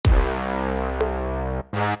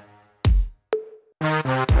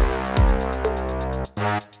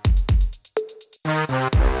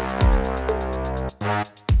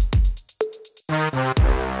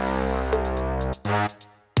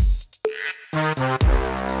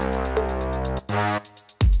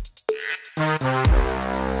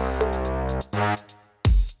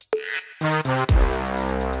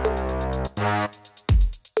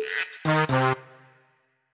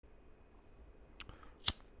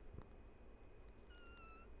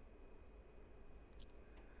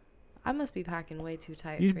I must be packing way too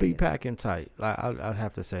tight. You'd be packing tight. Like I'd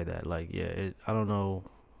have to say that. Like I don't know.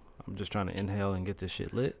 I'm just trying to inhale and get this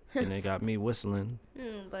shit lit, and it got me whistling.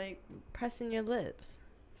 Like pressing your lips.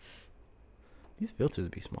 These filters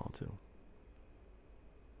be small too.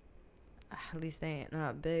 At least they ain't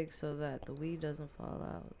not big, so that the weed doesn't fall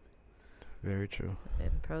out. Very true.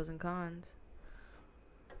 And pros and cons.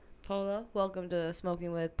 Polo, welcome to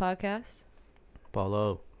Smoking With Podcast.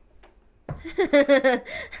 Polo.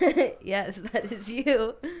 Yes, that is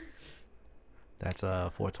you. That's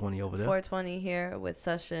 420 over there. 420 here with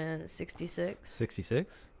session 66.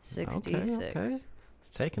 66? 66. Okay. It's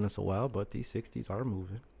taking us a while, but these 60s are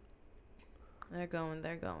moving. They're going.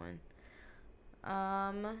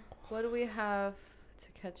 What do we have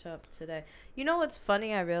to catch up today? You know what's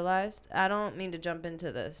funny? I realized, I don't mean to jump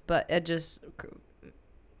into this, but that's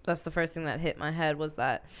the first thing that hit my head, was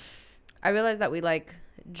that I realized that we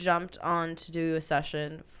jumped on to do a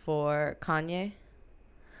session for Kanye,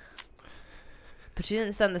 but you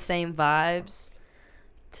didn't send the same vibes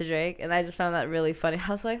to Drake, and I just found that really funny.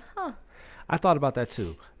 I was like, huh. I thought about that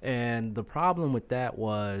too, and the problem with that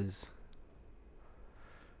was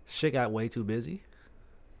shit got way too busy,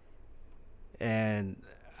 and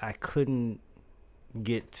I couldn't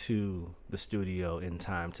get to the studio in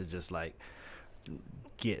time to just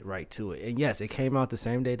get right to it. And yes, it came out the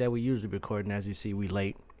same day that we usually record, and as you see, we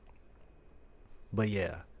late. But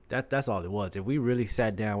yeah, that's all it was. If we really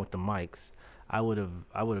sat down with the mics, I would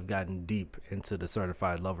have gotten deep into the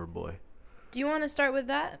Certified Lover Boy. Do you want to start with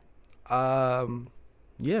that?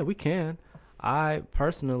 Yeah, we can. I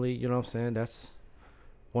personally, you know what I'm saying, that's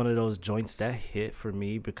one of those joints that hit for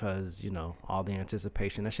me because, all the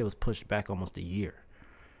anticipation. That shit was pushed back almost a year.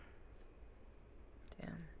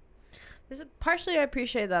 Damn. This is partially, I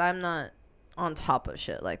appreciate that I'm not on top of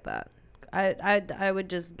shit like that. I would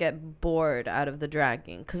just get bored out of the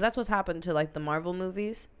dragging, because that's what's happened to the Marvel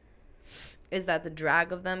movies, is that the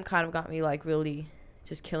drag of them kind of got me really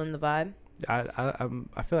just killing the vibe.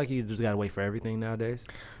 I feel like you just gotta wait for everything nowadays.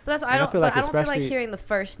 But I don't feel like hearing the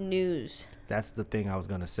first news. That's the thing I was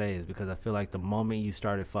gonna say, is because I feel like the moment you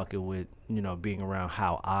started fucking with being around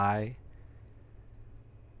how I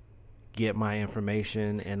get my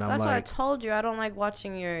information, and that's why I told you I don't like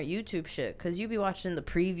watching your YouTube shit, because you be watching the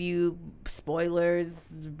preview, spoilers,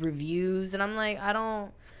 reviews, and I'm like,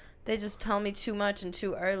 they just tell me too much and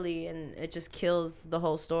too early, and it just kills the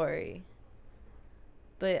whole story.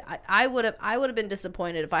 But I would have been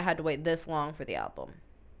disappointed if I had to wait this long for the album.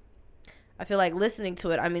 I feel like listening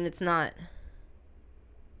to it, I mean, it's not,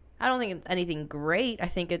 I don't think it's anything great. I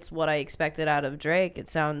think it's what I expected out of Drake. It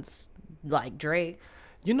sounds like Drake.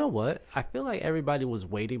 You know what? I feel like everybody was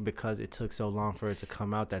waiting because it took so long for it to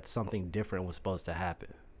come out that something different was supposed to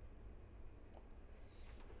happen.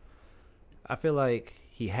 I feel like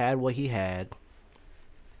he had what he had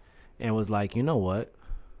and was like, you know what?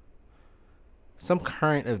 Some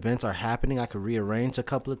current events are happening. I could rearrange a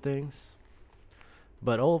couple of things.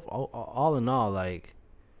 But all in all,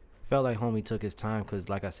 felt like homie took his time because,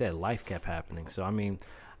 like I said, life kept happening. So, I mean,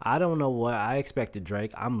 I don't know what I expected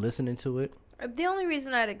Drake. I'm listening to it. The only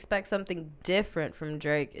reason I'd expect something different from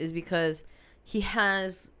Drake is because he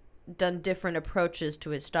has done different approaches to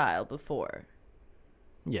his style before.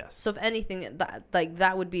 Yes. So if anything,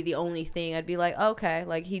 that would be the only thing I'd be like, okay,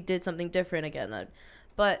 he did something different again.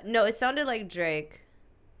 But no, it sounded like Drake.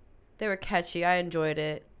 They were catchy. I enjoyed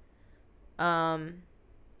it. I'm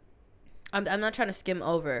not trying to skim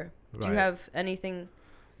over. Right. Do you have anything?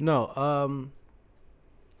 No.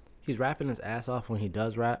 He's rapping his ass off when he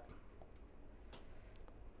does rap.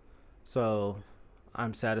 So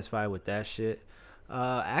I'm satisfied with that shit.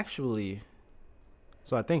 Actually,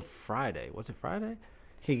 so I think Friday. Was it Friday?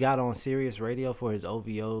 He got on Sirius Radio for his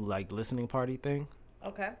OVO listening party thing.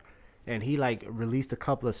 Okay. And he released a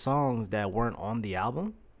couple of songs that weren't on the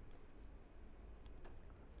album.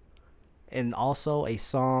 And also a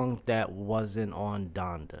song that wasn't on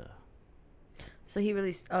Donda. So he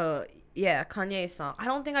released Kanye's song. I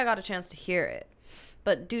don't think I got a chance to hear it.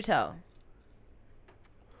 But do tell.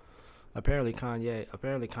 Apparently Kanye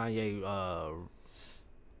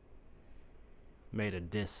made a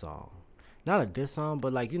diss song. not a diss song,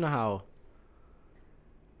 but like you know how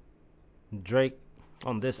Drake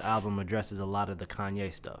on this album addresses a lot of the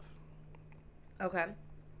Kanye stuff. Okay.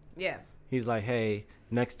 Yeah. He's like, hey,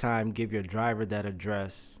 next time give your driver that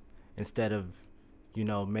address instead of,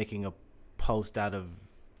 making a post out of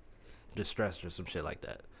distress or some shit like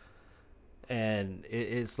that. And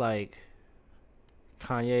it's like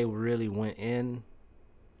Kanye really went in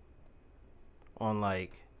on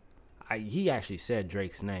like, he actually said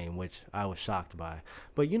Drake's name, which I was shocked by.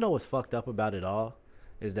 But you know what's fucked up about it all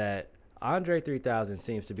is that Andre 3000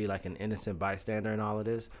 seems to be like an innocent bystander in all of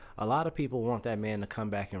this. A lot of people want that man to come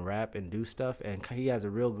back and rap and do stuff, and he has a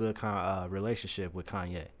real good relationship with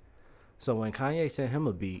Kanye. So when Kanye sent him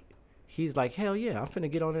a beat, he's like, hell yeah, I'm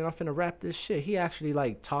finna get on it, I'm finna rap this shit. He actually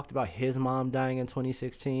like talked about his mom dying in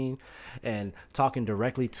 2016 and talking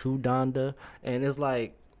directly to Donda. And it's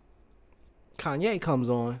like Kanye comes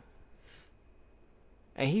on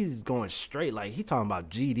and he's going straight, like he talking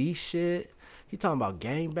about GD shit. He talking about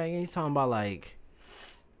gangbanging. He's talking about like,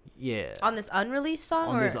 yeah. On this unreleased song?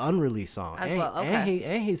 On this unreleased song. As well, okay.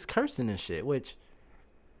 And he's cursing and shit, which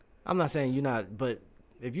I'm not saying you're not, but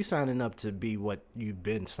if you signing up to be what you've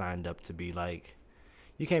been signed up to be, like,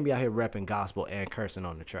 you can't be out here repping gospel and cursing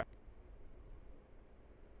on the track.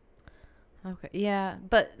 Okay, yeah.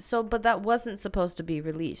 But that wasn't supposed to be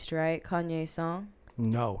released, right? Kanye's song?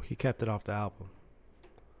 No, he kept it off the album.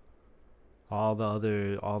 All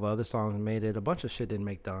the other songs made it. A bunch of shit didn't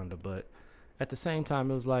make Donda, but at the same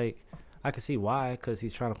time, it was like I could see why, because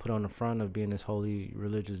he's trying to put on the front of being this holy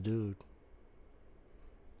religious dude,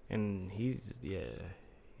 and he's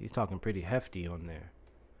talking pretty hefty on there.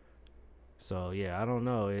 So yeah, I don't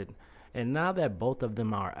know it. And now that both of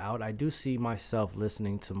them are out, I do see myself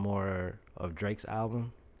listening to more of Drake's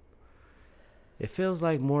album. It feels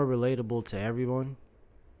like more relatable to everyone.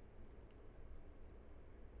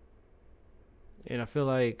 And I feel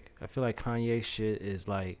like Kanye shit is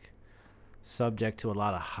like subject to a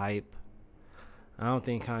lot of hype. I don't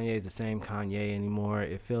think Kanye is the same Kanye anymore.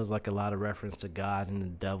 It feels like a lot of reference to God and the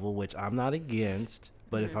devil, which I'm not against.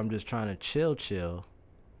 But if I'm just trying to chill,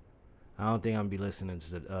 I don't think I'm gonna be listening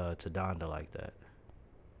to Donda like that.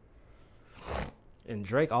 And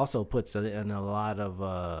Drake also puts in a lot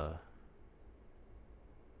of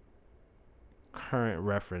current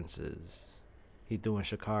references. He doing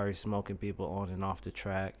Sha'Carri smoking people on and off the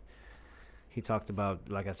track. He talked about,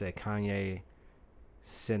 like I said, Kanye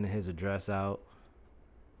sending his address out.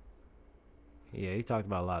 Yeah, he talked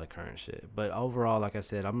about a lot of current shit. But overall, like I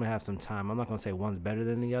said, I'm going to have some time. I'm not going to say one's better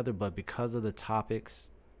than the other, but because of the topics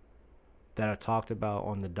that are talked about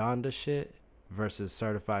on the Donda shit versus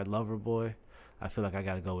Certified Lover Boy, I feel like I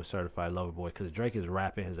got to go with Certified Lover Boy because Drake is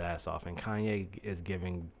rapping his ass off and Kanye is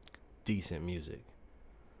giving decent music.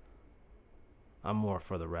 I'm more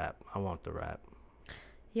for the rap. I want the rap.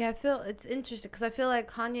 Yeah, I feel it's interesting because I feel like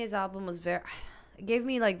Kanye's album was it gave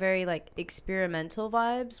me like very like experimental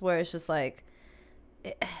vibes where it's just like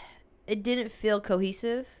it didn't feel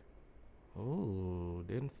cohesive. Ooh,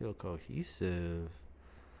 didn't feel cohesive.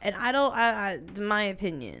 And in my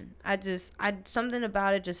opinion, something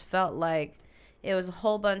about it just felt like it was a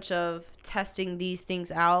whole bunch of testing these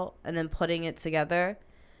things out and then putting it together.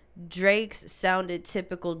 Drake's sounded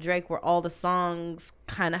typical Drake where all the songs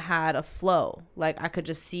kind of had a flow. Like I could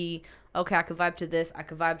just see, okay, I could vibe to this, I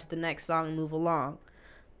could vibe to the next song and move along.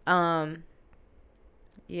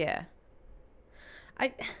 Yeah.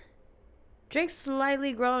 Drake's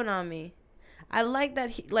slightly growing on me. I like that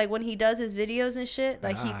he, like when he does his videos and shit,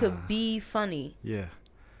 like he could be funny. Yeah.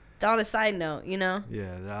 On a side note, you know?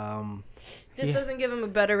 Yeah. This doesn't give him a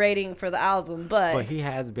better rating for the album, but he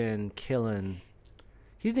has been killing.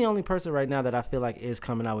 He's the only person right now that I feel like is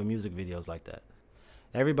coming out with music videos like that.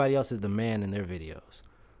 Everybody else is the man in their videos.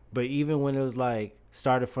 But even when it was like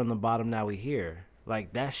started from the bottom, now we here,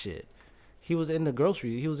 like that shit. He was in the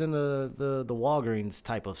grocery. He was in the Walgreens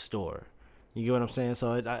type of store. You get what I'm saying?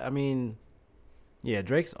 So I mean, yeah,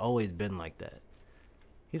 Drake's always been like that.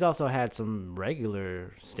 He's also had some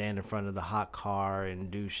regular stand in front of the hot car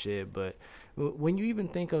and do shit. But when you even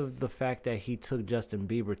think of the fact that he took Justin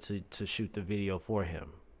Bieber to shoot the video for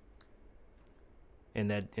him in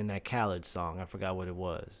that Khaled song, I forgot what it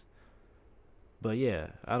was. But yeah,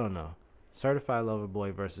 I don't know. Certified Lover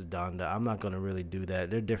Boy versus Donda. I'm not going to really do that.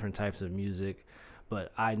 They're different types of music.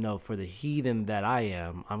 But I know for the heathen that I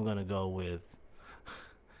am, I'm going to go with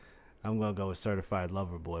Certified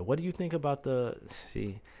Lover Boy. What do you think about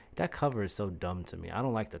see, that cover is so dumb to me. I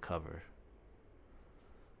don't like the cover.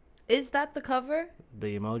 Is that the cover?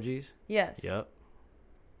 The emojis? Yes. Yep.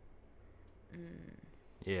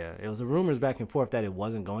 Yeah, it was the rumors back and forth that it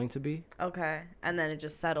wasn't going to be. Okay. And then it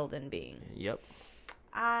just settled in being. Yep.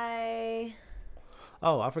 I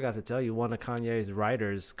Oh, I forgot to tell you, one of Kanye's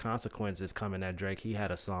writers, Consequence, is coming at Drake. He had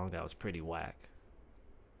a song that was pretty whack.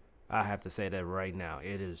 I have to say that right now.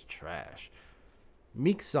 It is trash.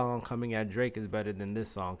 Meek's song coming at Drake is better than this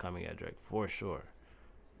song coming at Drake, for sure.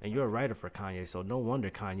 And you're a writer for Kanye, so no wonder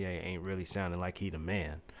Kanye ain't really sounding like he the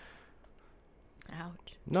man.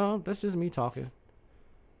 ouch. No, that's just me talking.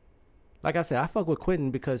 Like I said, I fuck with Quentin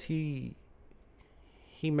because he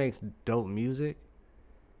makes dope music.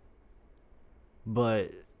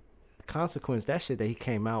 But Consequence, that shit that he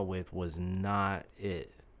came out with was not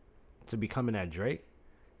it. To be coming at Drake,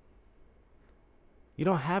 you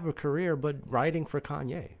don't have a career but writing for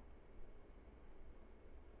Kanye.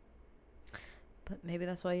 But maybe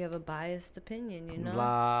that's why you have a biased opinion, you know?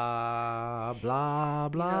 Blah, blah,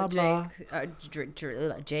 blah, you know,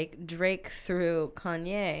 blah. Drake through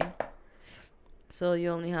Kanye. So you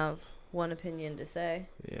only have one opinion to say.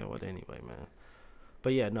 Yeah, well, anyway, man.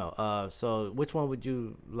 But yeah, no. So which one would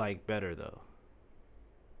you like better, though?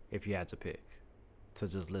 If you had to pick to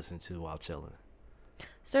just listen to while chilling.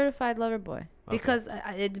 Certified Lover Boy. Okay. Because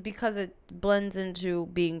because it blends into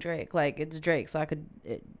being Drake. Like, it's Drake, so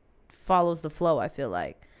it follows the flow, I feel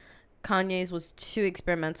like. Kanye's was too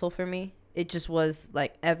experimental for me. It just was,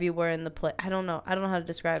 like, everywhere in the play. I don't know how to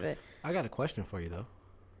describe it. I got a question for you, though.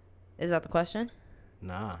 Is that the question?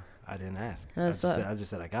 Nah, I didn't ask. I That's just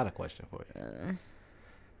said I got a question for you.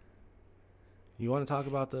 You want to talk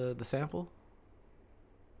about the sample?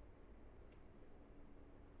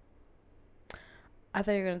 I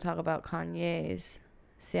thought you were going to talk about Kanye's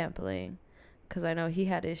sampling, because I know he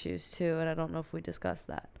had issues too, and I don't know if we discussed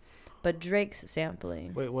that. But Drake's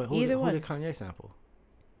sampling. Wait, who did Kanye sample?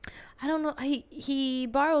 I don't know. He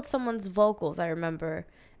borrowed someone's vocals, I remember.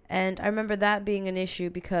 And I remember that being an issue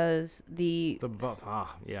because yeah,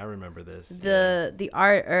 I remember this. The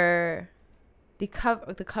art or the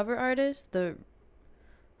cover artist,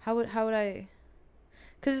 how would I,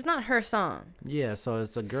 because it's not her song. Yeah, so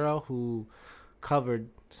it's a girl who covered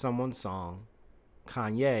someone's song.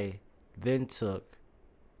 Kanye then took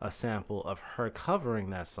a sample of her covering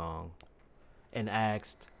that song and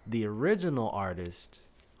asked the original artist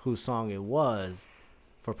whose song it was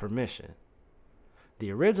for permission.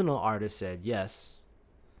 The original artist said yes.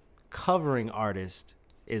 Covering artist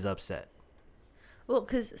is upset. Well,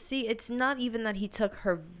 because, see, it's not even that he took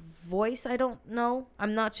her voice. I don't know.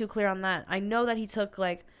 I'm not too clear on that. I know that he took,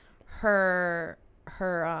 like, her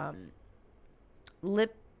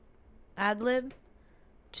ad-lib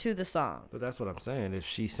to the song. But that's what I'm saying. If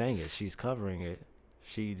she sang it, she's covering it.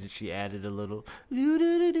 She added a little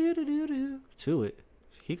to it.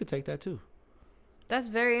 He could take that too. That's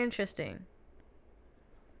very interesting.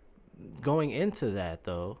 Going into that,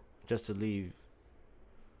 though, just to leave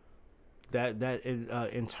that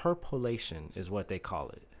interpolation is what they call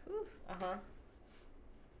it.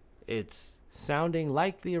 It's sounding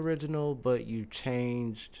like the original, but you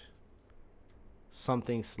changed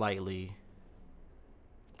something slightly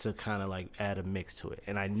to kind of like add a mix to it.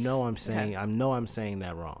 And I know I'm saying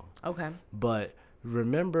that wrong. Okay. But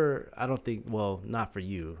remember, I don't think, well, not for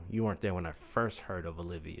you. You weren't there when I first heard of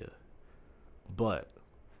Olivia. But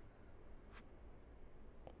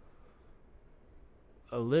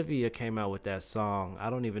Olivia came out with that song. I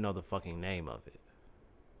don't even know the fucking name of it.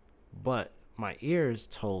 But my ears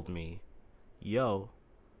told me, yo,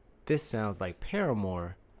 this sounds like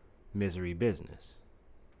Paramore, Misery Business.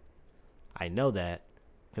 I know that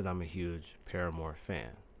because I'm a huge Paramore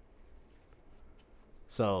fan.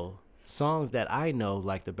 So songs that I know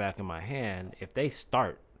like the back of my hand, if they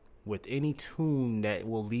start with any tune that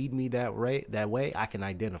will lead me that way, I can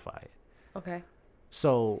identify it. Okay.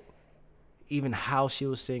 So even how she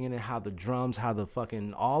was singing it, how the drums, how the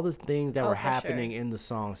fucking, all the things that were happening in the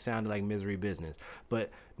song sounded like Misery Business.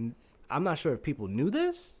 But I'm not sure if people knew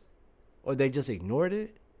this or they just ignored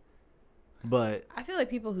it. But I feel like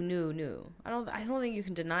people who knew. I don't think you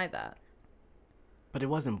can deny that. But it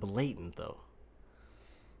wasn't blatant though.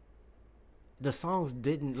 The songs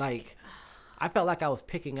didn't, like, I felt like I was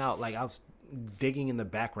picking out, like I was digging in the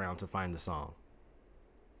background to find the song.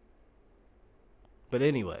 But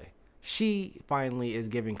anyway, she finally is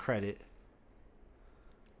giving credit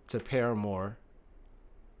to Paramore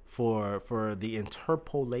for the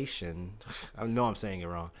interpolation, I know I'm saying it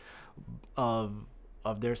wrong, of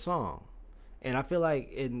their song. And I feel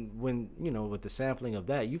like with the sampling of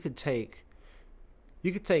that, you could take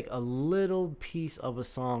a little piece of a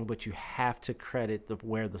song, but you have to credit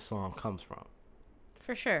where the song comes from.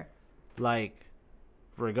 For sure. Like,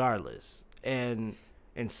 regardless. And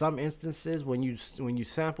in some instances, when you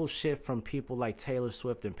sample shit from people like Taylor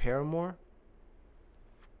Swift and Paramore,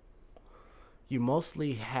 you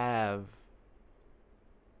mostly have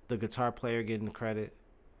the guitar player getting the credit,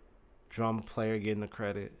 drum player getting the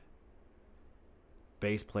credit,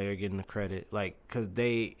 bass player getting the credit, like, because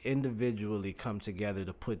they individually come together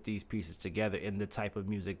to put these pieces together in the type of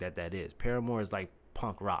music that is. Paramore is like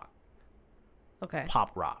punk rock, Okay.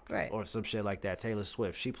 pop rock, Right. or some shit like that. Taylor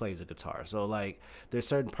Swift, she plays the guitar. So, like, there's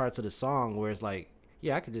certain parts of the song where it's like,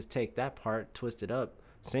 yeah, I could just take that part, twist it up,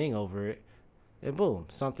 sing over it, and boom,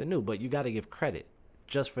 something new. But you got to give credit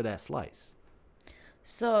just for that slice.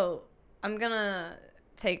 So I'm gonna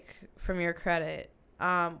take from your credit.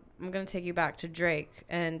 I'm gonna take you back to Drake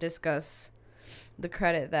and discuss the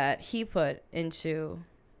credit that he put into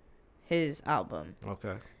his album.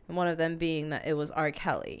 Okay. And one of them being that it was R.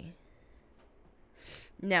 Kelly.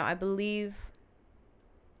 Now, I believe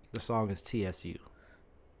The song is TSU.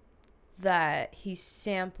 that he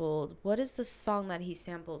sampled. What is the song that he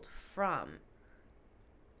sampled from?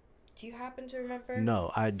 Do you happen to remember?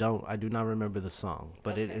 No, I don't. I do not remember the song,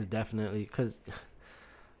 but it Okay. is definitely, because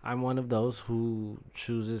I'm one of those who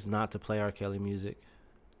chooses not to play R. Kelly music.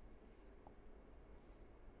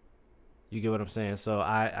 You get what I'm saying? So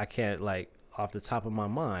I can't, like, off the top of my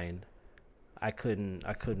mind, I couldn't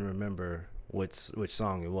remember which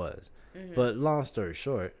song it was. Mm-hmm. But long story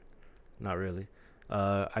short, not really.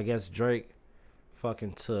 I guess Drake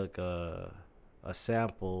fucking took a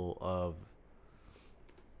sample of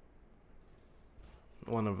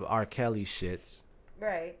one of R. Kelly's shits,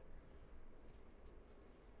 Right.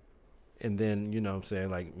 and then, you know what I'm saying,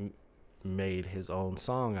 like, made his own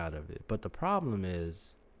song out of it. But the problem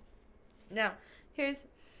is, Now,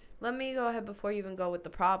 let me go ahead before you even go with the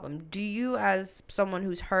problem. Do you, as someone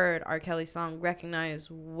who's heard R. Kelly's song, recognize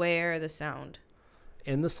where the sound?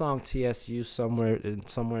 in the song TSU, somewhere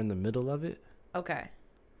in the middle of it, Okay.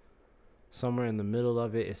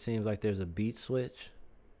 it seems like there's a beat switch.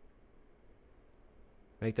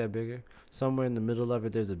 Make that bigger. Somewhere in the middle of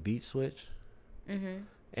it, there's a beat switch. Mm-hmm.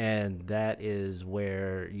 And that is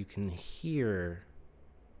where you can hear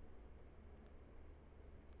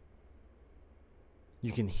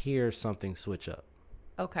something switch up.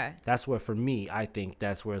 Okay. That's where, for me, I think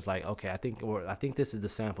that's where it's like, okay, I think this is the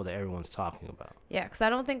sample that everyone's talking about. Yeah, because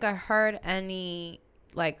I don't think I heard any,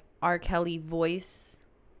 like, R. Kelly voice,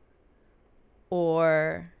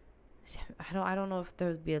 or I don't know if there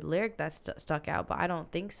would be a lyric that stuck out, but I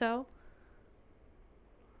don't think so.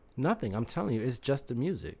 Nothing. I'm telling you, it's just the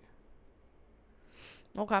music.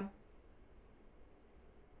 Okay.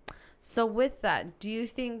 So with that, do you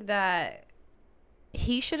think that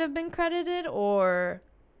he should have been credited, or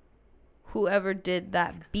whoever did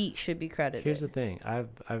that beat should be credited? Here's the thing.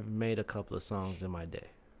 I've made a couple of songs in my day.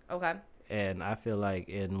 Okay. And I feel like,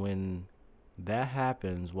 when that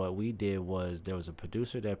happens, what we did was there was a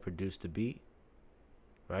producer that produced the beat,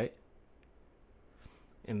 right?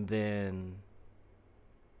 And then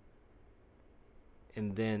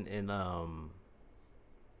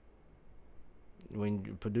when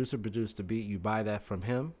your producer produced the beat, you buy that from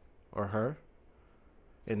him or her,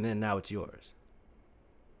 and then now it's yours.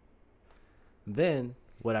 Then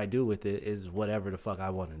what I do with it is whatever the fuck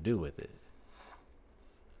I want to do with it.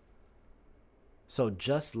 So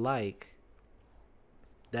just like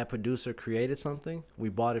that producer created something, we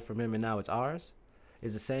bought it from him, and now it's ours,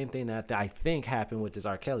 is the same thing that I think happened with this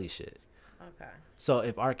R. Kelly shit. Okay. So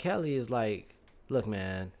if R. Kelly is like, look,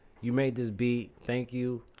 man, you made this beat, thank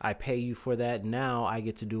you, I pay you for that, now I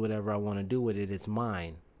get to do whatever I want to do with it, it's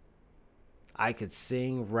mine. I could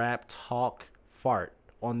sing, rap, talk, fart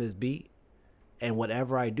on this beat, and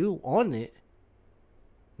whatever I do on it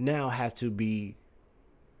now has to be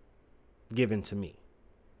given to me,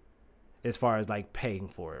 as far as, like, paying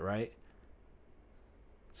for it, right?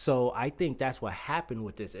 So I think that's what happened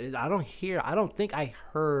with this. I don't think I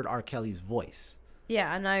heard R. Kelly's voice.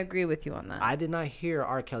 Yeah, and I agree with you on that. I did not hear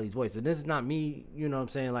R. Kelly's voice. And this is not me, you know what I'm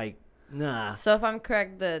saying? Like, nah. So if I'm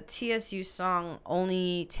correct, the TSU song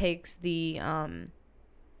only takes the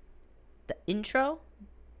intro,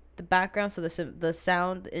 the background, so the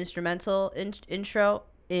sound, the instrumental intro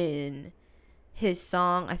in his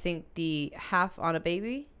song, I think the Half on a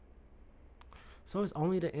Baby, So it's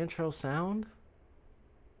only the intro sound?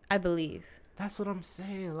 I believe. That's what I'm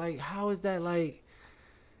saying. Like, how is that, like,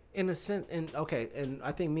 in a sense? And okay, and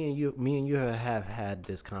I think me and you have had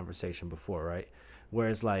this conversation before, right? Where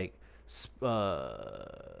it's like,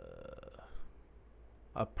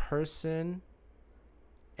 a person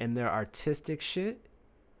and their artistic shit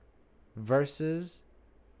versus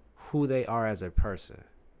who they are as a person.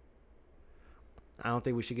 I don't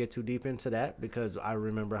think we should get too deep into that because I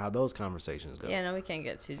remember how those conversations go. Yeah, no, we can't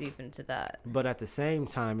get too deep into that. But at the same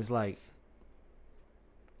time, it's like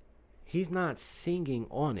he's not singing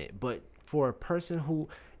on it. But for a person who,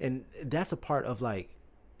 and that's a part of like,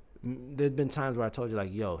 there's been times where I told you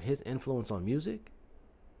like, yo, his influence on music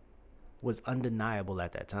was undeniable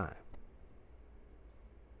at that time.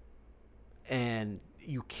 And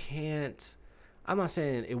you can't, I'm not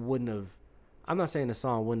saying it wouldn't have, I'm not saying the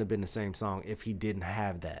song wouldn't have been the same song if he didn't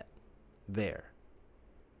have that there.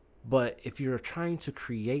 But if you're trying to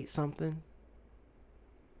create something,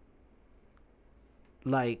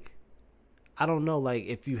 like, I don't know, like,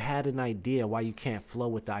 if you had an idea, why you can't flow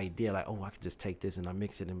with the idea, like, oh, I could just take this and I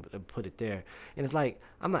mix it and put it there. And it's like,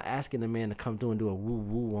 I'm not asking the man to come through and do a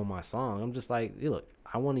woo-woo on my song. I'm just like, look,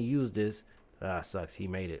 I want to use this. Sucks, he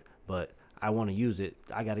made it. But I want to use it.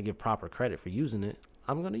 I got to give proper credit for using it.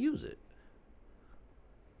 I'm going to use it.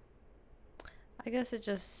 I guess it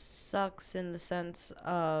just sucks in the sense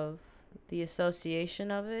of the association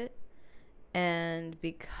of it. And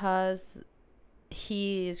because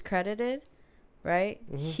he is credited, right?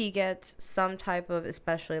 Mm-hmm. He gets some type of,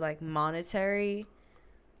 especially like monetary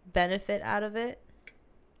benefit out of it.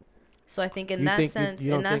 So I think in that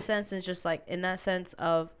sense, it's just like in that sense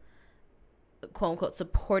of quote unquote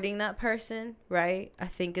supporting that person, right? I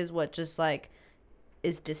think is what just like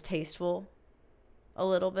is distasteful a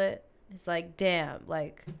little bit. It's like, damn,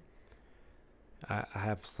 like I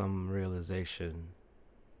have some realization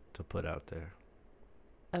to put out there.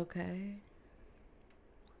 Okay.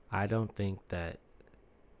 I don't think that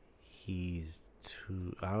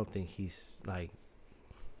I don't think he's like,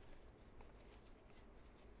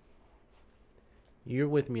 you're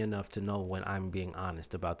with me enough to know when I'm being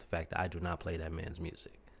honest about the fact that I do not play that man's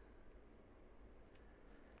music.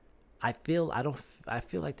 I feel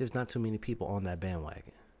like there's not too many people on that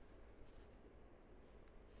bandwagon.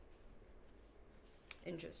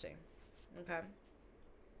 Interesting. Okay.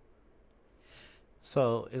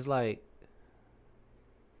 So it's like,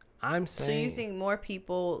 I'm saying. So you think more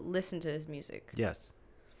people listen to his music? Yes.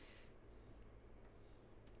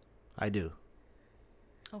 I do.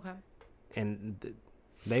 Okay. And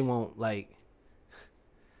they won't like.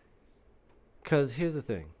 Because here's the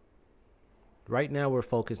thing. Right now we're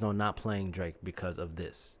focused on not playing Drake because of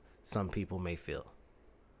this. Some people may feel.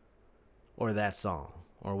 Or that song.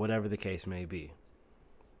 Or whatever the case may be.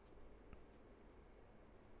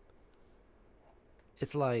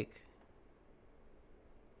 It's like,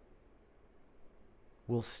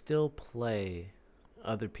 we'll still play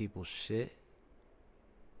other people's shit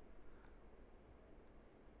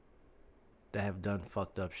that have done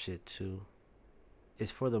fucked up shit too. It's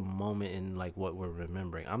for the moment and like what we're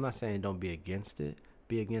remembering. I'm not saying don't be against it.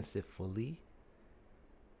 Be against it fully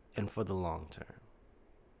and for the long term.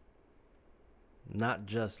 Not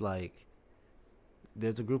just like,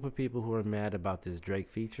 there's a group of people who are mad about this Drake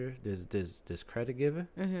feature, this credit giving.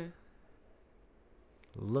 Mm-hmm.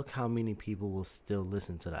 Look how many people will still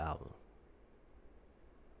listen to the album.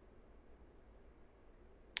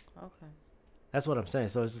 Okay. That's what I'm saying.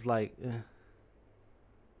 So it's just like,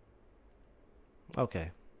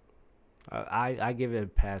 okay. I give it a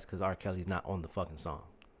pass because R. Kelly's not on the fucking song.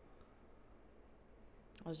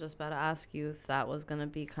 I was just about to ask you if that was gonna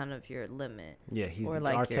be kind of your limit. Yeah, he's or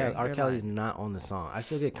like R. Kelly's not on the song. I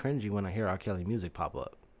still get cringy when I hear R. Kelly music pop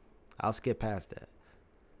up. I'll skip past that.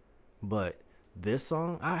 But this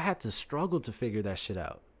song, I had to struggle to figure that shit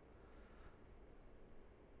out.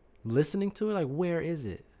 Listening to it, like, where is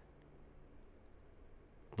it?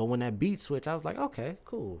 But when that beat switched, I was like, okay,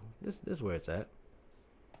 cool. This is where it's at.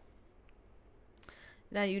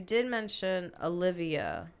 Now you did mention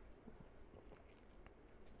Olivia.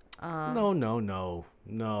 No.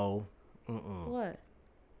 What?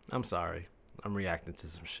 I'm sorry. I'm reacting to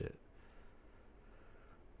some shit.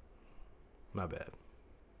 My bad.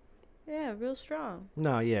 Yeah, real strong.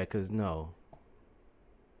 No, yeah, because no.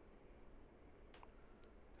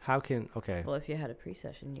 How can... Okay. Well, if you had a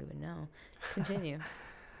pre-session, you would know. Continue.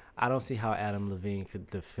 I don't see how Adam Levine could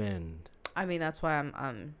defend. I mean, that's why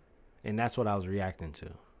I'm... And that's what I was reacting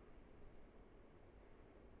to.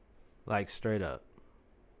 Like, straight up.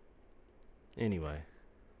 Anyway.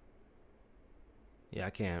 Yeah, I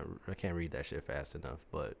can't read that shit fast enough,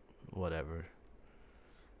 but whatever.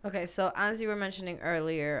 Okay, so as you were mentioning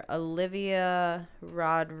earlier, Olivia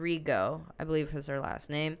Rodrigo, I believe is her last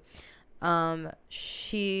name.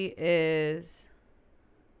 She is...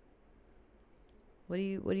 What do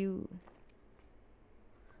you...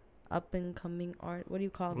 Up and coming art? What do you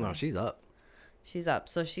call her? No, she's up. She's up.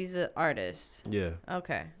 So she's an artist. Yeah.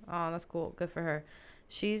 Okay. Oh, that's cool. Good for her.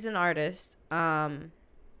 She's an artist.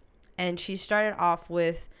 and she started off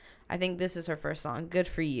with, I think this is her first song, "Good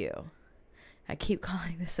for You." I keep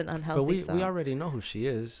calling this an unhealthy But song. we already know who she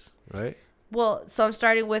is, right? Well, so I'm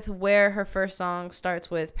starting with where her first song starts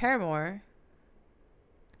with Paramore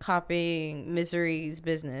copying Misery's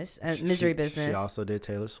Business and Misery Business. She also did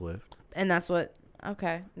Taylor Swift. And that's what.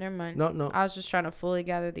 Okay, never mind. No. I was just trying to fully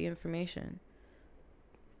gather the information.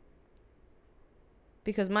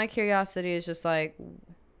 Because my curiosity is just like,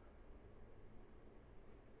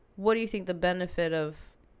 what do you think the benefit of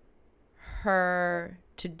her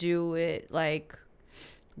to do it, like,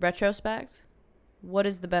 retrospect? What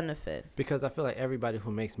is the benefit? Because I feel like everybody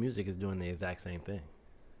who makes music is doing the exact same thing.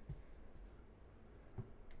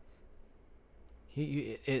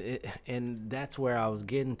 And that's where I was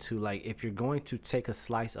getting to. Like, if you're going to take a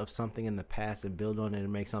slice of something in the past and build on it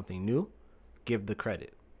and make something new, give the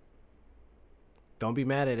credit. Don't be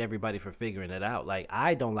mad at everybody for figuring it out. Like,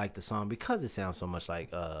 I don't like the song because it sounds so much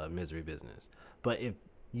like Misery Business. But if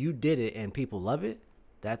you did it and people love it,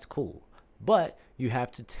 that's cool. But you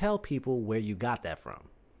have to tell people where you got that from.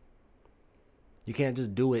 You can't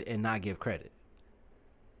just do it and not give credit.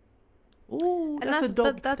 Ooh, that's a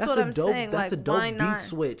dope. That's what I'm saying. That's like, a dope why beat not?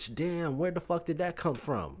 switch. Damn, where the fuck did that come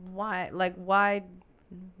from? Why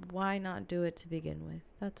not do it to begin with?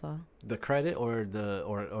 That's all. The credit or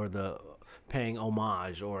the paying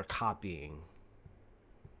homage or copying.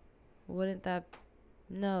 Wouldn't that?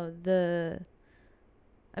 No,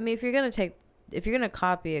 I mean, if you're gonna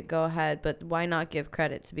copy it, go ahead. But why not give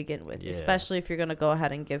credit to begin with? Yeah. Especially if you're gonna go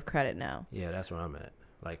ahead and give credit now. Yeah, that's where I'm at.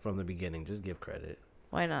 Like, from the beginning, just give credit.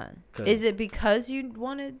 Why not? Is it because you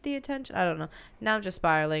wanted the attention? I don't know. Now I'm just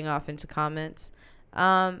spiraling off into comments.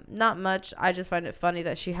 Not much. I just find it funny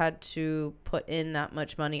that she had to put in that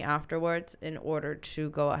much money afterwards in order to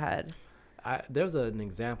go ahead. There's an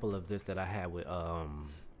example of this that I had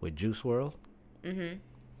with Juice WRLD. Mm-hmm.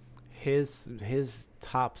 His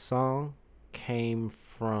top song came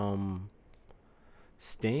from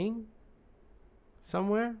Sting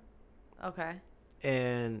somewhere. Okay.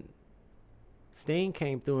 And Sting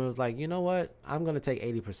came through and was like, you know what? I'm going to take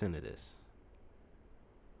 80% of this.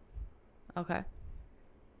 Okay.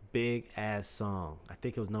 Big ass song. I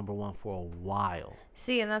think it was number one for a while.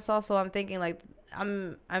 See, and that's also, I'm thinking, like, I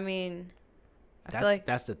feel like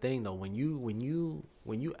That's the thing though. When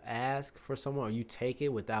you ask for someone or you take it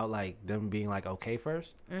without like them being like okay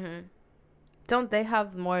first, mm-hmm. Don't they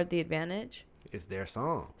have more of the advantage? It's their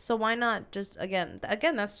song. So why not just again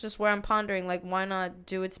that's just where I'm pondering, like, why not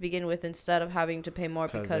do it to begin with instead of having to pay more?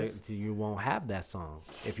 Because you won't have that song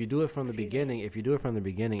if you do it from the beginning. If you do it from the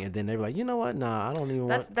beginning and then they're like, you know what, nah, I don't even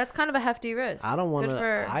want. That's kind of a hefty risk. I don't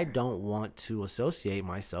want to associate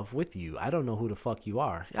myself with you. I don't know who the fuck you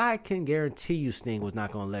are. I can guarantee you Sting was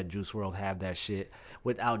not gonna let Juice WRLD have that shit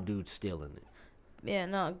without dudes stealing it. Yeah,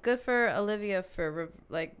 no, good for Olivia for,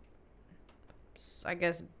 like, I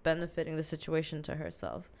guess benefiting the situation to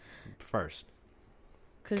herself first.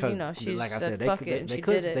 Because, you know, she's like I said, said, fuck it, and she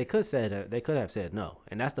did it. They could have said no,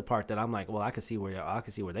 and that's the part that I'm like, well, I can see where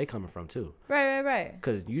they coming from too. Right.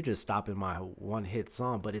 Because you just stopping my one hit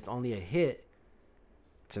song, but it's only a hit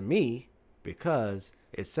to me because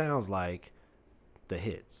it sounds like the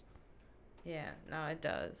hits. Yeah, no, it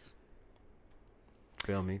does.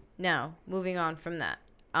 Feel me? Now, moving on from that,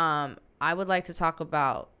 I would like to talk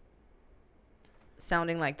about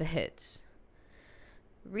sounding like the hits.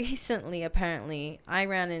 Recently, apparently, I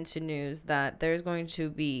ran into news that there's going to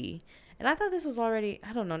be, and I thought this was already,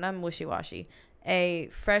 I don't know, not wishy-washy, a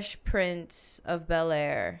Fresh Prince of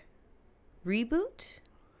Bel-Air reboot.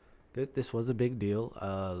 This was a big deal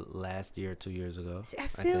last year, 2 years ago. See, I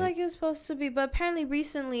feel like it was supposed to be, but apparently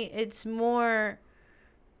recently it's more,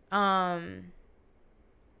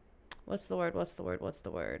 what's the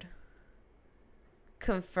word?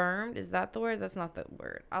 Confirmed? Is that the word? That's not the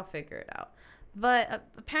word. I'll figure it out. But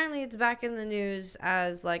apparently it's back in the news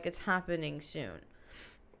as, like, it's happening soon.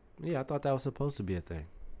 Yeah, I thought that was supposed to be a thing.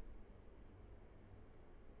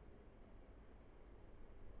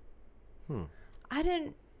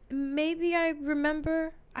 Maybe I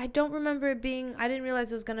remember. I don't remember it being, I didn't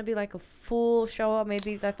realize it was going to be like a full show up.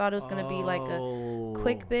 Maybe I thought it was going to be like a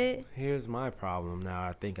quick bit. Here's my problem now.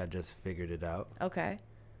 I think I just figured it out. Okay.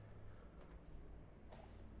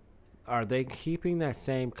 Are they keeping that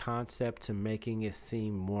same concept to making it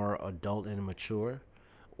seem more adult and mature?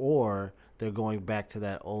 Or they're going back to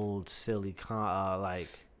that old silly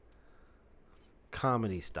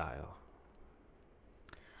comedy style?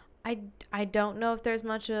 I don't know if there's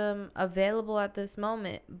much available at this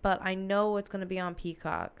moment, but I know it's going to be on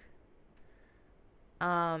Peacock.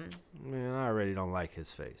 Man, I already don't like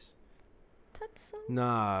his face. That's so...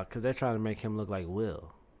 Nah, because they're trying to make him look like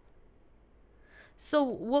Will. So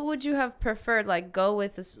what would you have preferred? Like, go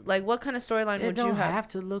with this? Like, what kind of storyline It would you don't have? have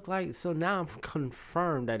to look like. So now I'm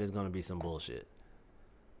confirmed that it's gonna be some bullshit.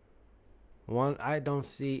 One, I don't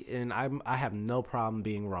see, and I have no problem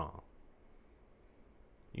being wrong.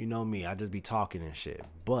 You know me, I just be talking and shit.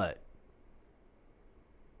 But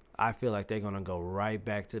I feel like they're gonna go right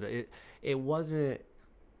back to the. It wasn't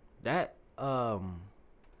that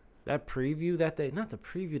that preview that they, not the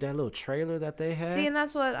preview, that little trailer that they had. See, and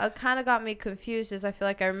that's what kind of got me confused. Is I feel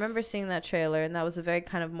like I remember seeing that trailer, and that was a very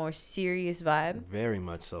kind of more serious vibe. Very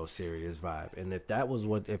much so serious vibe. And if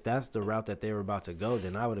that's the route that they were about to go,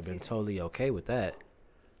 then I would have been totally okay with that.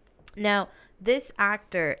 Now, this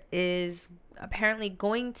actor is apparently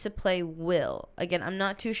going to play Will. Again, I'm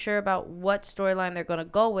not too sure about what storyline they're going to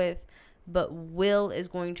go with, but Will is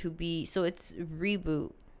going to be, so it's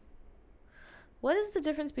reboot. What is the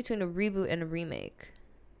difference between a reboot and a remake?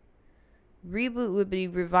 Reboot would be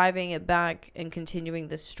reviving it back and continuing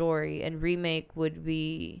the story, and remake would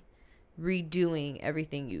be redoing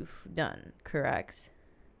everything you've done, correct?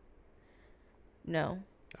 No?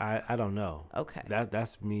 I don't know. Okay.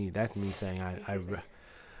 That's me saying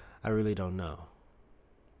I really don't know.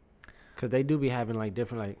 Cause they do be having like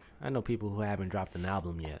different, like, I know people who haven't dropped an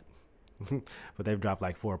album yet, but they've dropped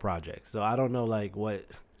like 4 projects. So I don't know like what.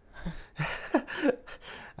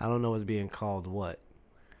 I don't know what's being called what.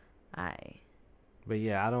 But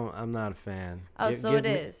yeah, I'm not a fan. It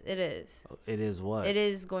is. It is. It is what? It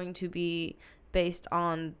is going to be based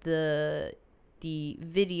on the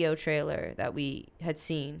video trailer that we had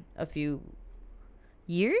seen a few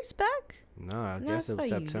years back. No, I guess it was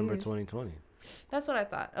September 2020. That's what I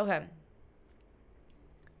thought. Okay.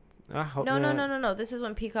 I hope No. This is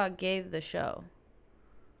when Peacock gave the show.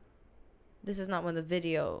 This is not when the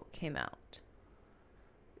video came out.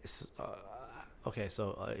 Okay,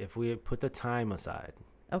 so if we put the time aside.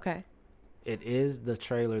 Okay. It is the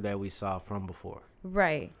trailer that we saw from before.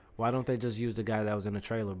 Right. Why don't they just use the guy that was in the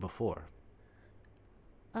trailer before?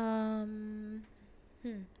 You're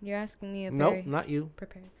asking me a Nope, not you.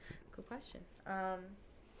 Prepared. Good question.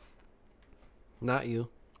 Not you.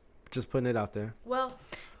 Just putting it out there. Well,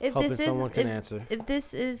 if hoping this is someone can answer. If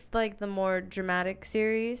this is like the more dramatic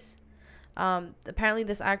series, apparently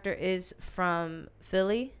this actor is from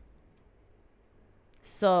Philly.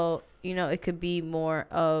 So, it could be more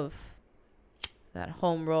of that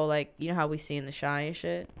home role, like, how we see in The Chi and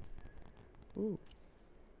shit. Ooh.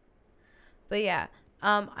 But yeah,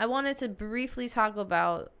 I wanted to briefly talk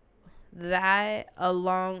about that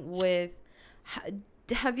along with,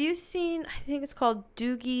 have you seen, I think it's called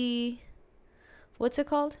Doogie, what's it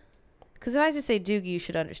called? Because if I just say Doogie, you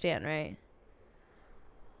should understand, right?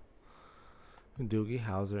 Doogie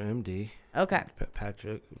Howser, MD. Okay.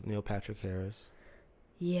 Neil Patrick Harris.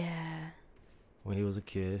 Yeah. When he was a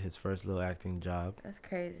kid, his first little acting job. That's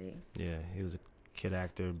crazy. Yeah, he was a kid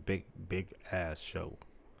actor, big ass show.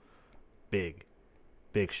 Big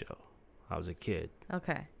show. I was a kid.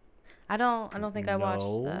 Okay. I don't think I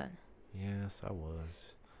watched that. Yes, I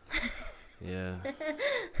was. Yeah.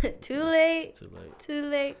 Too late. Too late. Too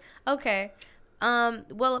late. Okay.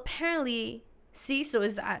 Well, apparently, so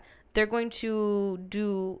is that they're going to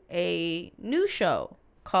do a new show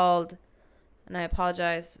called, and I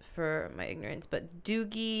apologize for my ignorance, but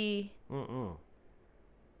Doogie.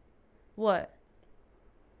 What?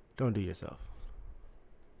 Don't do yourself.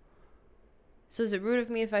 So is it rude of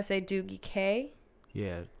me if I say Doogie K?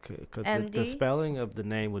 Yeah, because the spelling of the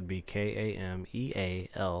name would be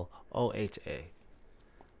Kamealoha.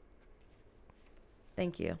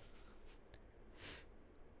 Thank you.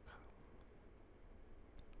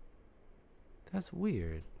 That's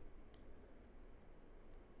weird.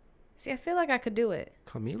 See, I feel like I could do it.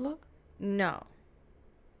 Camila? No.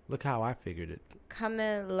 Look how I figured it.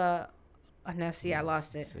 Camila. Oh, no, see, I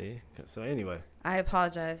lost it. See? So anyway. I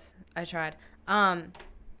apologize. I tried.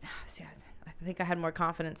 See, I think I had more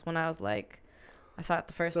confidence when I was like, I saw it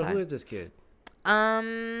the first time. So who is this kid?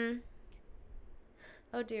 Oh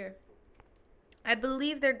dear. I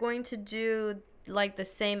believe they're going to do like the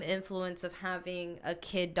same influence of having a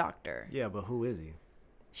kid doctor. Yeah, but who is he?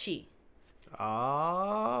 She.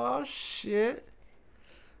 Oh, shit.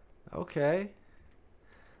 Okay.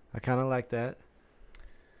 I kind of like that.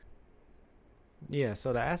 Yeah,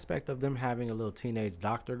 so the aspect of them having a little teenage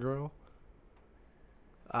doctor girl.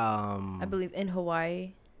 I believe in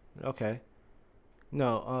Hawaii. Okay.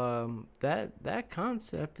 No, that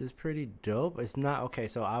concept is pretty dope. It's not okay.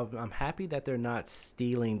 So I'm happy that they're not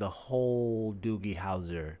stealing the whole Doogie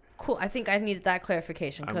Howser. Cool. I think I needed that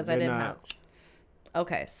clarification because I didn't have.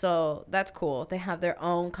 Okay, so that's cool. They have their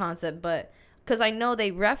own concept, but because I know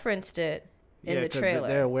they referenced it in the trailer.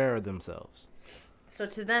 They're aware of themselves. So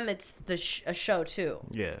to them, it's a show too.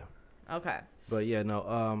 Yeah. Okay. But yeah,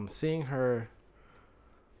 no. Seeing her,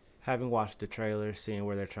 having watched the trailer, seeing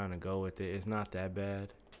where they're trying to go with it, it's not that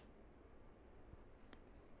bad.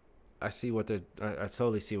 I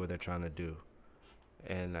totally see what they're trying to do,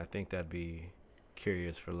 and I think that'd be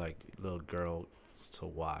curious for like little girls to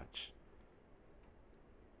watch.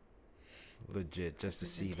 Legit, just to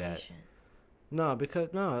see that. No,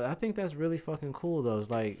 I think that's really fucking cool though. It's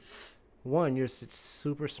like, one, you're a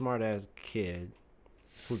super smart ass kid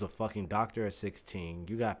who's a fucking doctor at 16.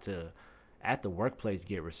 You got to, at the workplace,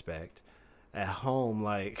 get respect. At home,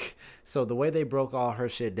 like, so the way they broke all her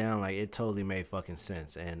shit down, like, it totally made fucking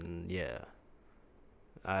sense. And yeah,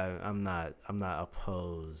 I'm not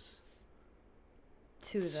opposed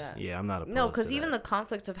to that. Yeah, I'm not opposed. No, because even the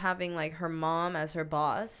conflict of having like her mom as her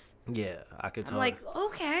boss. Yeah, I could tell. I'm like,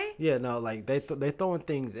 okay. Yeah, no, like they throwing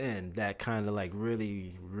things in that kind of like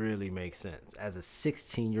really make sense as a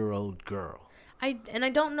 16-year-old girl. I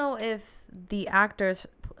don't know if the actor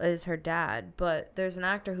is her dad, but there's an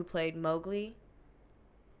actor who played Mowgli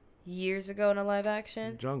years ago in a live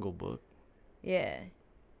action Jungle Book. Yeah,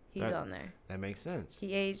 he's on there. That makes sense.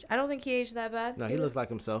 He aged. I don't think he aged that bad. No, he looks like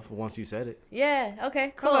himself once you said it. Yeah.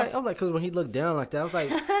 Okay. Cool. I was like, because when he looked down like that, I was like,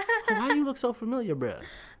 why do you look so familiar, bruh?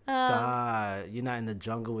 God, you're not in the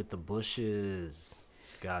jungle with the bushes.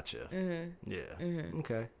 Gotcha. Mm-hmm. Yeah. Mm-hmm.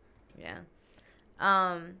 Okay. Yeah.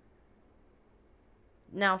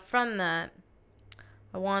 Now from that,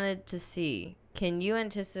 I wanted to see, can you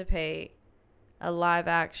anticipate a live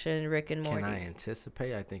action Rick and Morty? Can I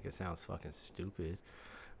anticipate? I think it sounds fucking stupid.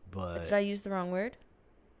 But did I use the wrong word?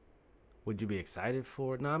 Would you be excited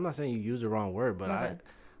for it? No, I'm not saying you used the wrong word, but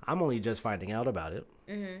I'm only just finding out about it.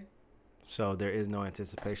 Mm-hmm. So there is no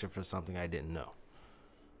anticipation for something I didn't know.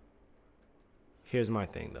 Here's my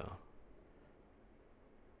thing, though.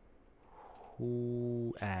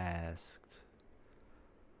 Who asked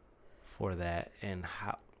for that and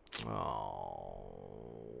how? Oh.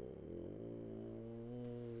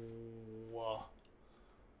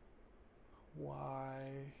 Why?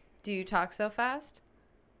 Do you talk so fast?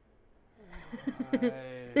 Why?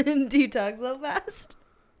 Do you talk so fast?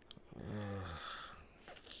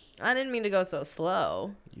 I didn't mean to go so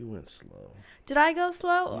slow. You went slow. Did I go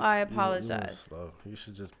slow? I apologize. You went slow. You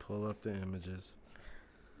should just pull up the images.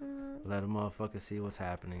 Let a motherfucker see what's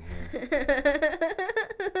happening here.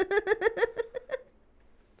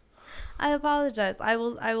 I apologize. I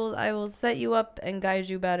will set you up and guide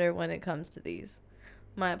you better when it comes to these.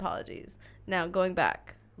 My apologies. Now, going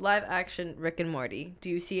back. Live action Rick and Morty. Do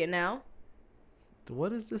you see it now?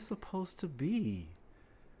 What is this supposed to be?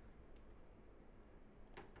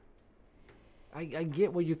 I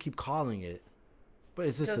get what you keep calling it. But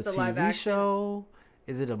is this a TV show?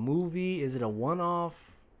 Is it a movie? Is it a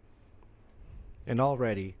one-off? And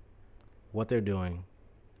already, what they're doing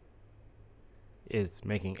is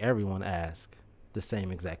making everyone ask the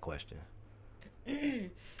same exact question.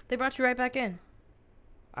 They brought you right back in.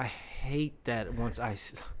 I hate that once I...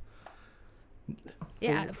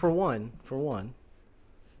 Yeah. For one,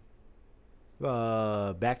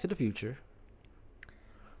 Back to the Future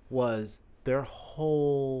was their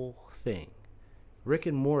whole thing. Rick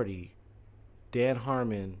and Morty, Dan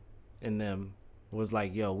Harmon and them was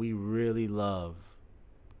like, yo, we really love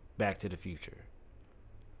Back to the Future.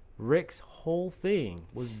 Rick's whole thing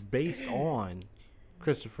was based on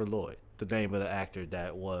Christopher Lloyd, the name of the actor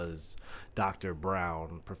that was Dr.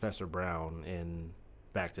 Brown, Professor Brown in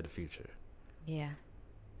Back to the Future. Yeah.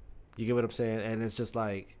 You get what I'm saying? And it's just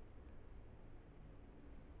like,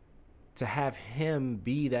 to have him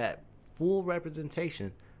be that full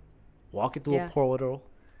representation, walking through a portal,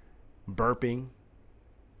 burping,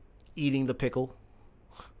 eating the pickle.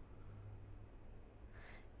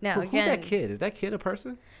 Now, who's that kid? Is that kid a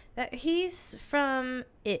person? He's from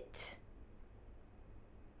It.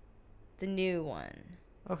 The new one.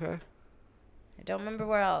 Okay. I don't remember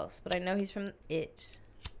where else, but I know he's from It.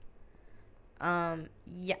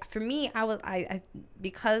 Yeah, for me, I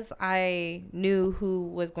because I knew who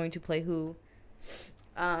was going to play who,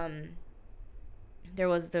 there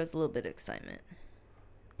was a little bit of excitement.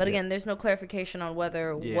 But again, there's no clarification on what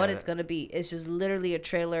it's going to be. It's just literally a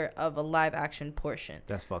trailer of a live action portion.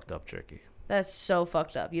 That's fucked up, Tricky. That's so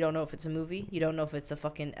fucked up. You don't know if it's a movie. You don't know if it's a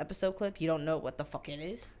fucking episode clip. You don't know what the fuck it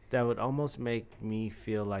is. That would almost make me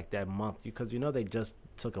feel like that month, because they just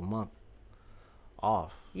took a month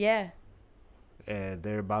off. Yeah. And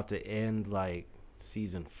they're about to end like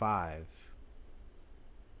season 5.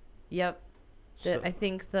 Yep. I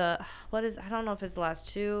think I don't know if it's the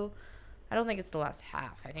last 2. I don't think it's the last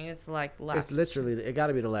half. I think it's like last. It's literally, it got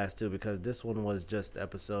to be the last 2, because this one was just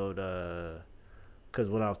episode Because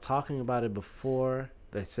when I was talking about it before,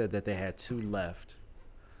 they said that they had 2 left,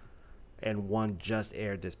 and 1 just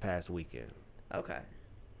aired this past weekend. Okay.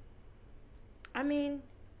 I mean,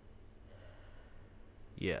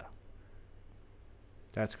 yeah,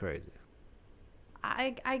 that's crazy.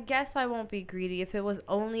 I guess I won't be greedy if it was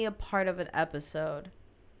only a part of an episode.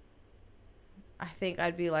 I think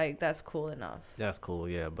I'd be like, that's cool enough. That's cool,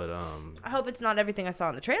 yeah, but I hope it's not everything I saw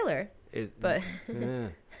in the trailer. But yeah,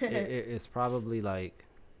 it's probably like,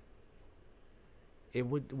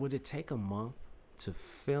 would it take a month to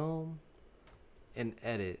film and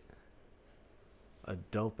edit a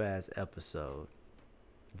dope ass episode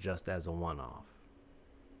just as a one-off?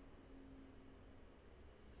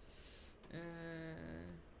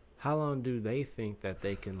 How long do they think that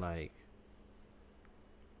they can, like,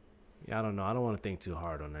 I don't know. I don't want to think too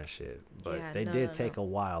hard on that shit. But Yeah, they did take a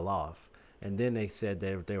while off. And then they said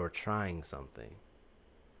they were trying something.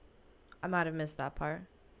 I might have missed that part.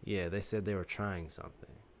 Yeah, they said they were trying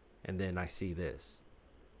something. And then I see this.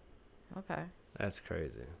 Okay. That's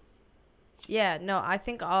crazy. Yeah, no, I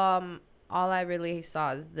think all I really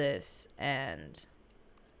saw is this, and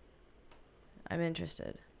I'm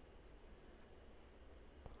interested.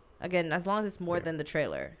 Again, as long as it's more than the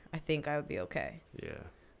trailer, I think I would be okay. Yeah.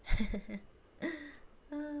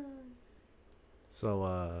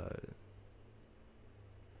 So,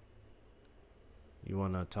 you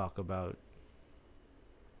want to talk about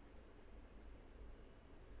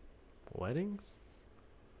weddings?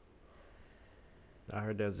 I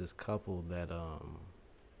heard there's this couple that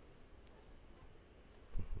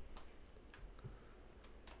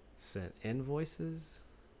sent invoices.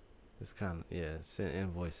 It's kind of, sent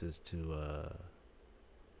invoices to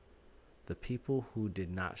the people who did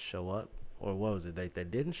not show up, or what was it? They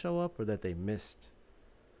didn't show up, or that they missed.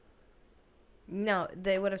 No,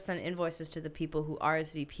 they would have sent invoices to the people who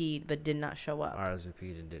RSVP'd but did not show up.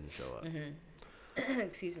 RSVP'd and didn't show up. Mm-hmm.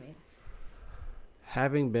 Excuse me.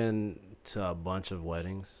 Having been to a bunch of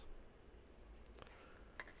weddings,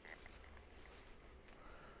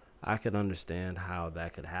 I could understand how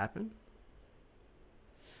that could happen.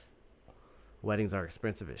 Weddings are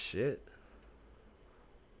expensive as shit.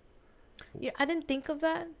 Yeah, I didn't think of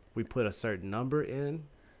that. We put a certain number in.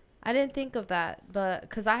 I didn't think of that, but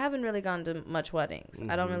because I haven't really gone to much weddings.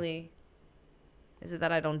 Mm-hmm. I don't really. Is it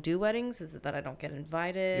that I don't do weddings? Is it that I don't get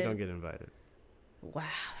invited? You don't get invited. Wow,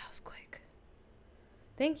 that was quick.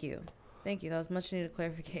 Thank you. That was much needed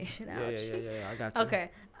clarification. Ouch. Yeah. I got you.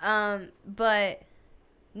 Okay. But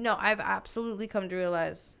no, I've absolutely come to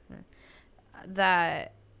realize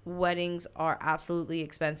that weddings are absolutely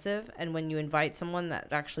expensive, and when you invite someone that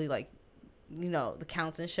actually, like, you know, the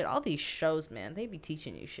counts and shit, all these shows, man, they be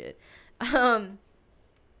teaching you shit. That's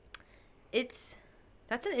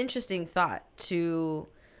an interesting thought, to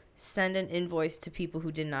send an invoice to people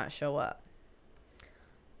who did not show up.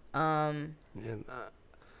 And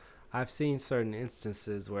I've seen certain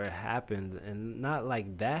instances where it happened, and not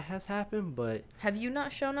like that has happened, but have you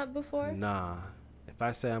not shown up before? Nah. If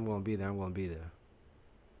I say I'm gonna be there, I'm gonna be there.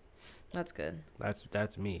 That's good.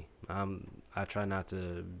 That's me. I try not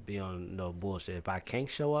to be on no bullshit. If I can't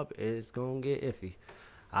show up, it's gonna get iffy.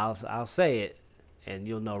 I'll say it, and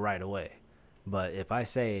you'll know right away. But if I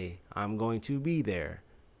say I'm going to be there,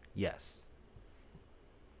 yes.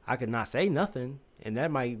 I could not say nothing, and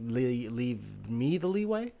that might leave me the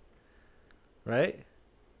leeway, right?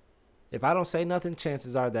 If I don't say nothing,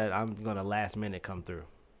 chances are that I'm gonna last minute come through.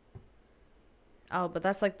 Oh, but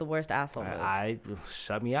that's like the worst asshole move. I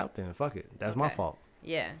shut me out then. Fuck it. That's my fault.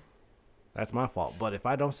 Yeah. That's my fault. But if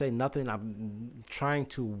I don't say nothing, I'm trying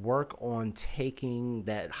to work on taking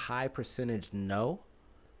that high percentage no,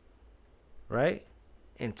 right?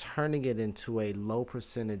 And turning it into a low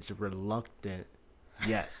percentage reluctant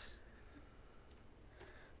yes.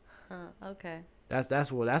 Okay.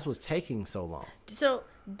 That's what's taking so long. So,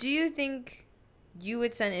 do you think you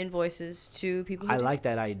would send invoices to people who I like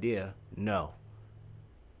that idea. No.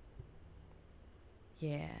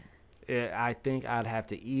 Yeah. I think I'd have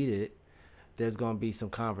to eat it. There's going to be some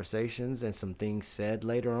conversations and some things said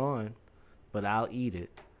later on, but I'll eat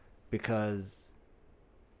it because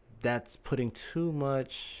that's putting too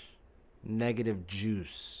much negative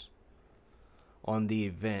juice on the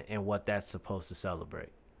event and what that's supposed to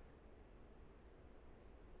celebrate.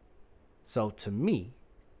 So to me,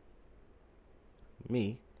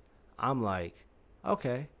 I'm like,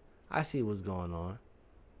 okay, I see what's going on.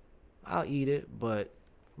 I'll eat it, but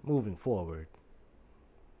moving forward,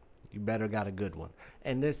 you better got a good one.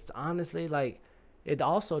 And it's honestly, like, it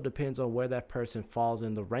also depends on where that person falls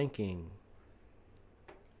in the ranking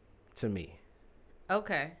to me.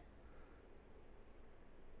 Okay.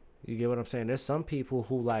 You get what I'm saying? There's some people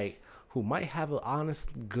who might have an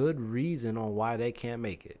honest, good reason on why they can't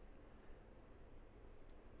make it.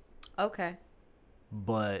 Okay.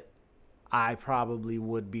 But I probably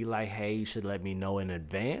would be like, hey, you should let me know in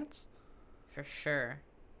advance. For sure.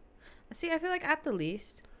 See, I feel like at the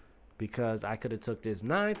least. Because I could have took this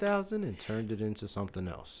 9,000 and turned it into something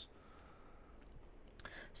else.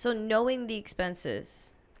 So knowing the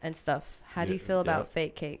expenses and stuff, how do you feel about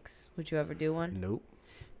fake cakes? Would you ever do one? Nope.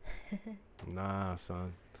 Nah,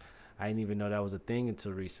 son. I didn't even know that was a thing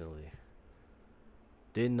until recently.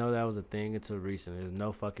 Didn't know that was a thing until recently. There's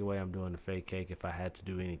no fucking way I'm doing a fake cake if I had to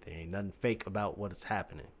do anything. Ain't nothing fake about what is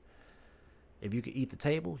happening. If you can eat the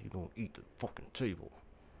table, you're going to eat the fucking table.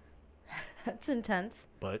 That's intense.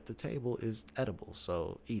 But the table is edible,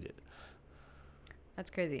 so eat it. That's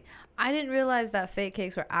crazy. I didn't realize that fake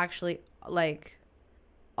cakes were actually, like,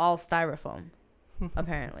 all styrofoam,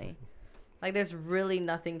 apparently. Like, there's really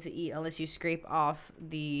nothing to eat unless you scrape off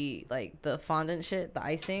the fondant shit, the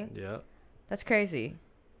icing. Yeah. That's crazy.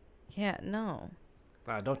 Yeah, no. All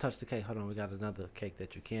right, don't touch the cake. Hold on, we got another cake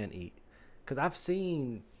that you can eat. Because I've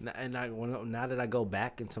seen, and now that I go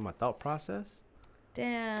back into my thought process.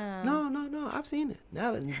 Damn. No, I've seen it.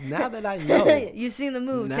 Now that I know. You've seen the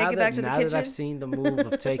move. Take it back to the kitchen? Now that I've seen the move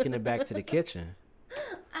of taking it back to the kitchen.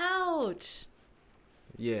 Ouch.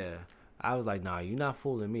 Yeah. I was like, nah, you're not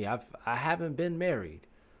fooling me. I haven't been married,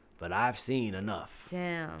 but I've seen enough.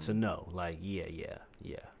 Damn. To know. Like, yeah.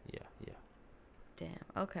 Damn.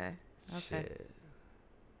 Okay. Shit.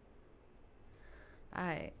 All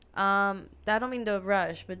right. I don't mean to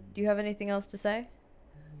rush, but do you have anything else to say?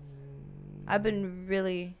 I've been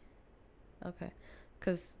really... Okay.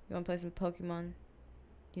 Because you want to play some Pokemon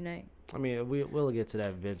Unite? I mean, we'll get to that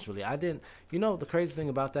eventually. I didn't... You know, the crazy thing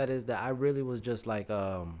about that is that I really was just like...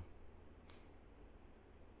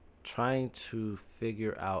 trying to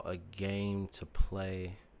figure out a game to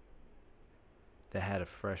play that had a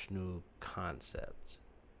fresh new concept.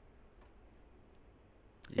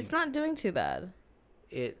 It's not doing too bad.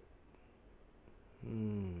 It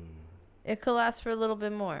could last for a little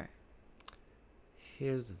bit more.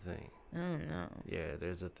 Here's the thing. I don't know. Yeah,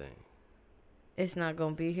 there's a thing. It's not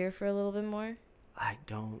going to be here for a little bit more?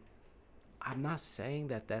 I'm not saying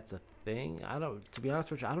that that's a thing. To be honest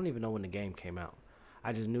with you, I don't even know when the game came out.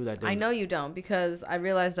 I just knew that. I know you don't, because I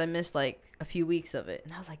realized I missed like a few weeks of it,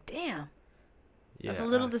 and I was like, "Damn." Yeah, I was a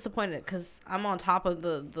little disappointed because I'm on top of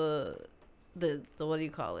the what do you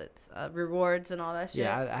call it? Rewards and all that shit.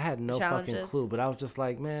 Yeah, I had no fucking clue, but I was just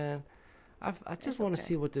like, man, I just want to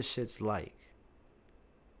see what this shit's like.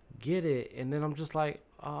 Get it, and then I'm just like,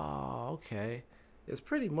 oh, okay. It's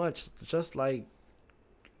pretty much just like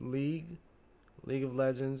League of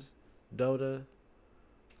Legends, Dota.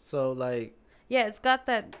 So like. Yeah, it's got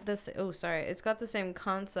it's got the same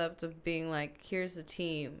concept of being like, here's a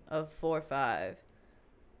team of 4 or 5.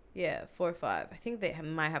 Yeah, 4 or 5. I think they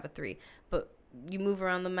might have a 3, but you move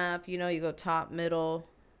around the map. You go top, middle,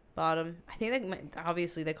 bottom. I think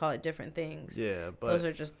obviously they call it different things. Yeah, but those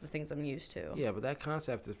are just the things I'm used to. Yeah, but that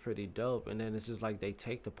concept is pretty dope. And then it's just like they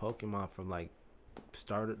take the Pokemon from like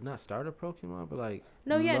not starter Pokemon, but like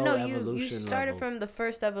you started from the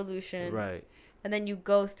first evolution, right? And then you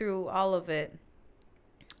go through all of it.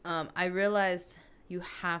 I realized you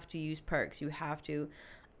have to use perks. You have to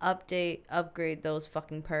upgrade those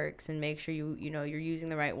fucking perks and make sure you're using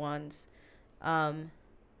the right ones. Yeah.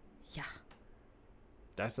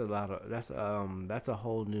 That's a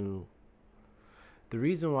whole new. The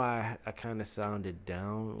reason why I kind of sounded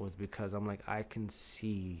down was because I'm like, I can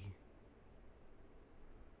see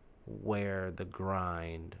where the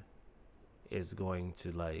grind is going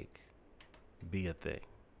to like be a thing,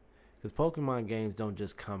 because Pokemon games don't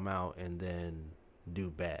just come out and then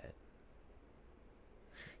do bad.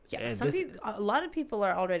 Yeah, a lot of people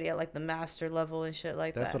are already at like the master level and shit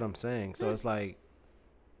like that. That's what I'm saying. So it's like,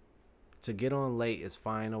 to get on late is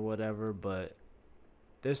fine or whatever, but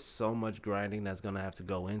there's so much grinding that's gonna have to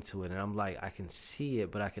go into it, and I'm like, I can see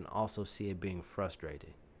it, but I can also see it being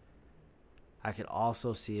frustrating. Because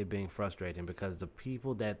the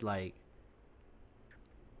people that like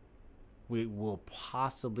we will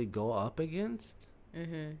possibly go up against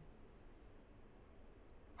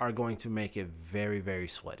are going to make it very, very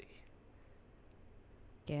sweaty.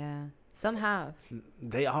 Yeah. Some have.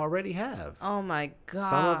 They already have. Oh my god.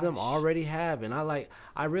 Some of them already have, and I like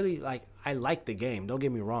the game. Don't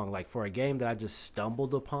get me wrong. Like, for a game that I just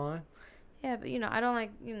stumbled upon. Yeah, but I don't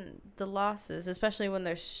like the losses, especially when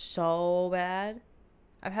they're so bad.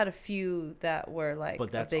 I've had a few that were like,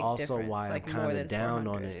 but that's a big also difference, why like I'm kind of down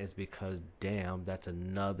on it, is because damn, that's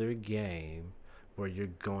another game where you're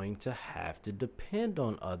going to have to depend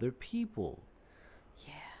on other people.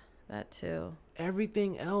 Yeah, that too.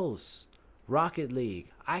 Everything else, Rocket League,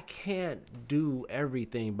 I can't do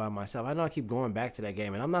everything by myself. I know I keep going back to that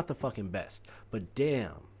game, and I'm not the fucking best, but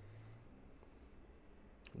damn.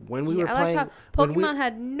 When we were playing, like how Pokemon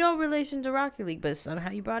had no relation to Rocket League, but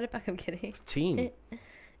somehow you brought it back. I'm kidding. Team.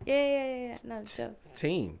 Yeah. No, jokes.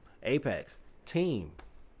 Team. Apex. Team.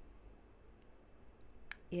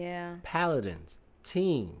 Yeah. Paladins.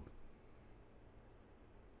 Team.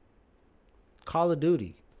 Call of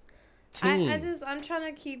Duty. Team. I'm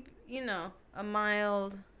trying to keep, a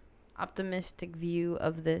mild, optimistic view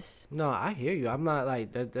of this. No, I hear you. I'm not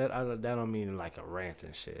like that. That don't mean like a rant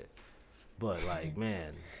and shit. But like,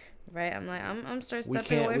 man. Right. I'm like, I'm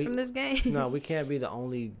stepping away from this game. No, we can't be the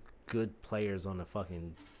only good players on the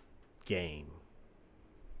fucking game.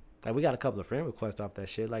 Like, we got a couple of friend requests off that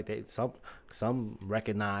shit. Like, some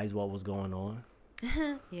recognize what was going on.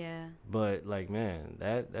 Yeah. But like, man,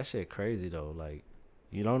 that shit crazy though. Like,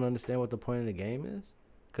 you don't understand what the point of the game is,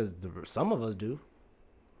 because some of us do.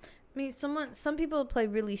 I mean, some people play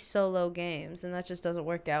really solo games, and that just doesn't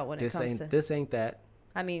work out when it comes to. This ain't that.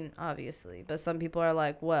 I mean, obviously, but some people are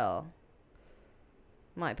like, well,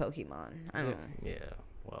 my Pokemon. I don't know. Yeah.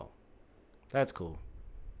 Well, that's cool.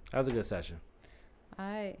 That was a good session.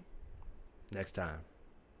 Next time.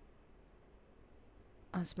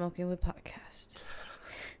 On Smoking with Podcast.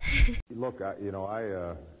 Look,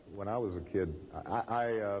 when I was a kid,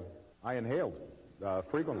 I inhaled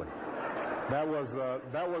frequently. That was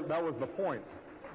the point.